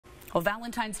Well,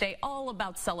 Valentine's Day, all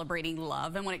about celebrating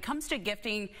love. And when it comes to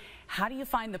gifting, how do you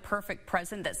find the perfect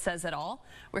present that says it all?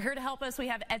 We're here to help us. We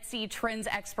have Etsy trends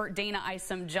expert Dayna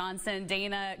Isom Johnson.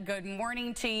 Dayna, good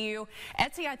morning to you.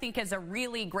 Etsy, I think, is a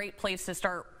really great place to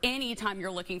start anytime you're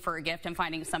looking for a gift and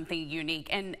finding something unique.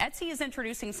 And Etsy is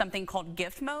introducing something called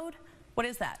gift mode. What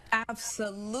is that?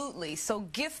 Absolutely. So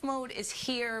gift mode is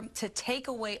here to take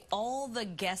away all the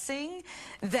guessing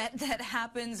that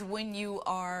happens when you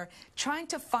are trying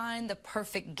to find the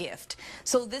perfect gift.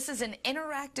 So this is an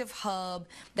interactive hub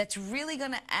that's really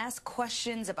going to ask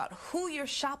questions about who you're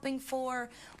shopping for,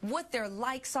 what their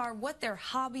likes are, what their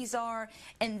hobbies are,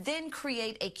 and then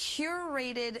create a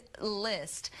curated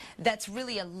list that's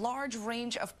really a large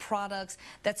range of products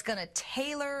that's going to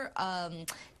tailor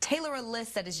a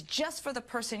list that is just for the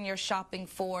person you're shopping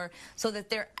for, so that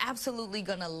they're absolutely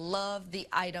going to love the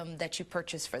item that you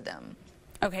purchase for them.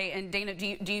 Okay, and Dayna,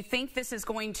 do you think this is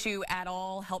going to at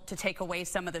all help to take away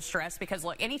some of the stress? Because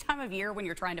look, any time of year when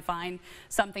you're trying to find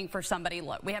something for somebody,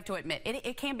 look, we have to admit,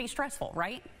 it can be stressful,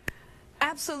 right?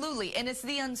 Absolutely, and it's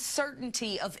the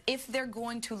uncertainty of if they're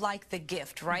going to like the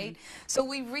gift, right? So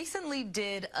we recently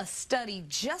did a study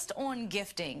just on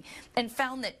gifting and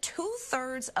found that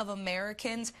 2/3 of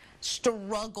Americans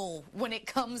struggle when it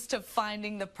comes to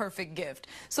finding the perfect gift.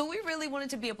 So we really wanted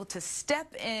to be able to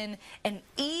step in and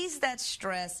ease that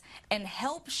stress and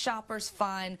help shoppers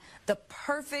find the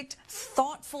perfect,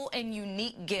 thoughtful, and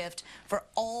unique gift for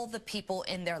all the people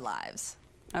in their lives.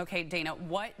 Okay, Dayna,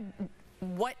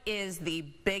 what is the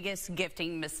biggest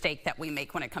gifting mistake that we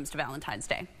make when it comes to Valentine's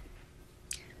Day?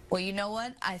 Well, you know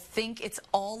what? I think it's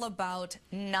all about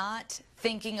not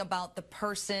thinking about the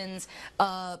person's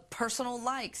personal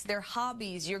likes, their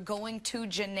hobbies. You're going too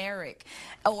generic,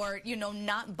 or, you know,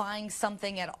 not buying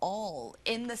something at all.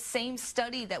 In the same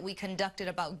study that we conducted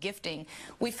about gifting,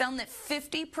 we found that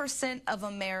 50% of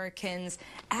Americans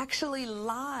actually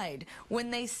lied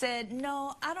when they said,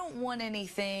 no, I don't want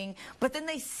anything, but then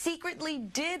they secretly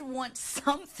did want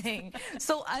something.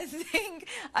 So I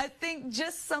think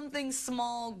just something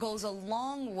small goes a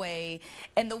long way.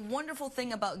 And the wonderful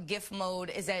thing about gift mode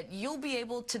is that you'll be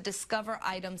able to discover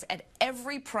items at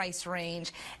every price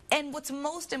range. And what's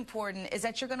most important is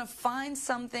that you're going to find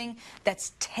something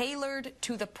that's tailored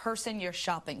to the person you're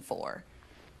shopping for.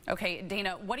 Okay,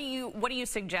 Dayna, what do you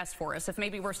suggest for us if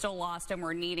maybe we're still lost and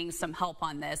we're needing some help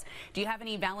on this? Do you have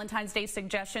any Valentine's Day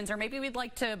suggestions, or maybe we'd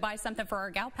like to buy something for our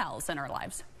gal pals in our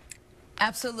lives?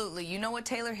 Absolutely. You know what,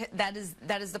 Taylor? That is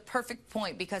the perfect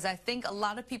point, because I think a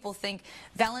lot of people think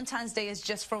Valentine's Day is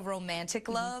just for romantic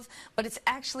love, but it's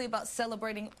actually about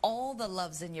celebrating all the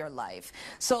loves in your life.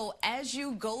 So as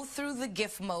you go through the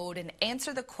gift mode and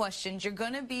answer the questions, you're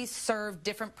going to be served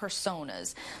different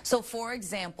personas. So for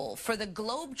example, for the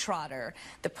globetrotter,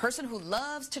 the person who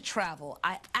loves to travel,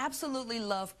 I absolutely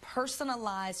love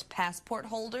personalized passport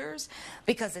holders,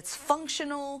 because it's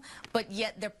functional, but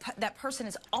yet that person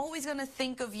is always going to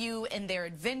think of you and their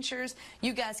adventures.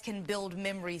 You guys can build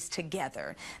memories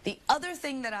together. The other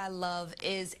thing that I love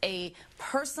is a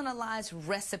personalized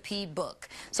recipe book.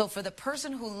 So for the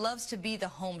person who loves to be the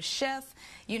home chef,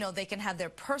 you know, they can have their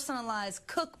personalized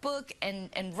cookbook and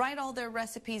write all their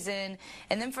recipes in.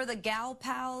 And then for the gal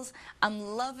pals, I'm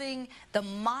loving the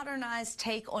modernized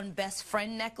take on best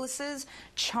friend necklaces.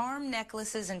 Charm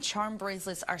necklaces and charm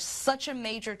bracelets are such a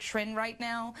major trend right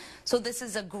now. So this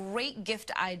is a great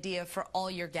gift idea for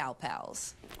all your gal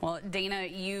pals. Well,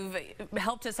 Dayna, you've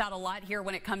helped us out a lot here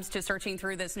when it comes to searching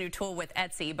through this new tool with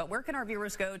Etsy, but where can our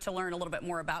viewers go to learn a little bit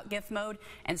more about gift mode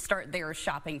and start their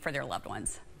shopping for their loved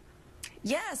ones?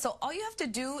 Yeah, so all you have to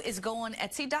do is go on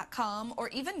Etsy.com, or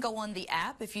even go on the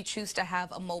app if you choose to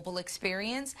have a mobile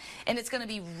experience, and it's going to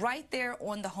be right there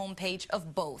on the homepage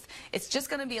of both. It's just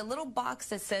going to be a little box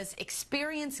that says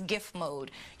Experience Gift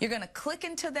Mode. You're going to click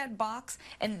into that box,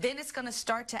 and then it's going to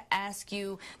start to ask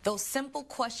you those simple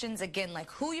questions again, like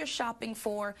who you're shopping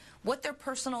for, what their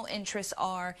personal interests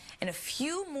are, and a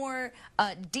few more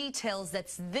details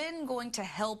that's then going to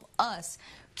help us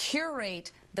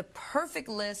curate the perfect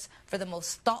list for the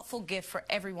most thoughtful gift for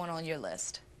everyone on your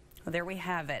list. Well, there we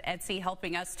have it. Etsy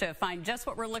helping us to find just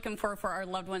what we're looking for our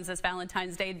loved ones this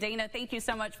Valentine's Day. Dayna, thank you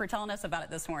so much for telling us about it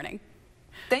this morning.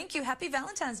 Thank you. Happy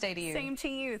Valentine's Day to you. Same to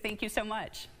you. Thank you so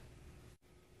much.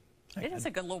 It is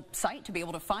a good little site to be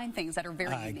able to find things that are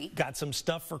very unique. Got some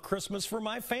stuff for Christmas for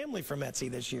my family from Etsy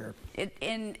this year.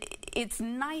 And it's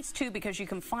nice, too, because you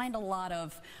can find a lot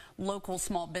of local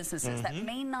small businesses that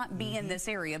may not be in this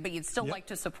area, but you'd still like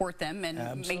to support them,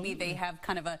 and maybe they have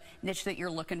kind of a niche that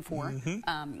you're looking for.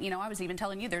 You know, I was even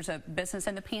telling you there's a business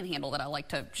in the Panhandle that I like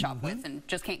to shop with and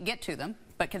just can't get to them.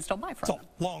 but can still buy from It's them.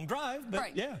 a long drive, but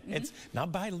Right. yeah, it's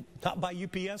not by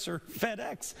UPS or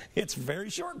FedEx. It's a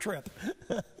very short trip.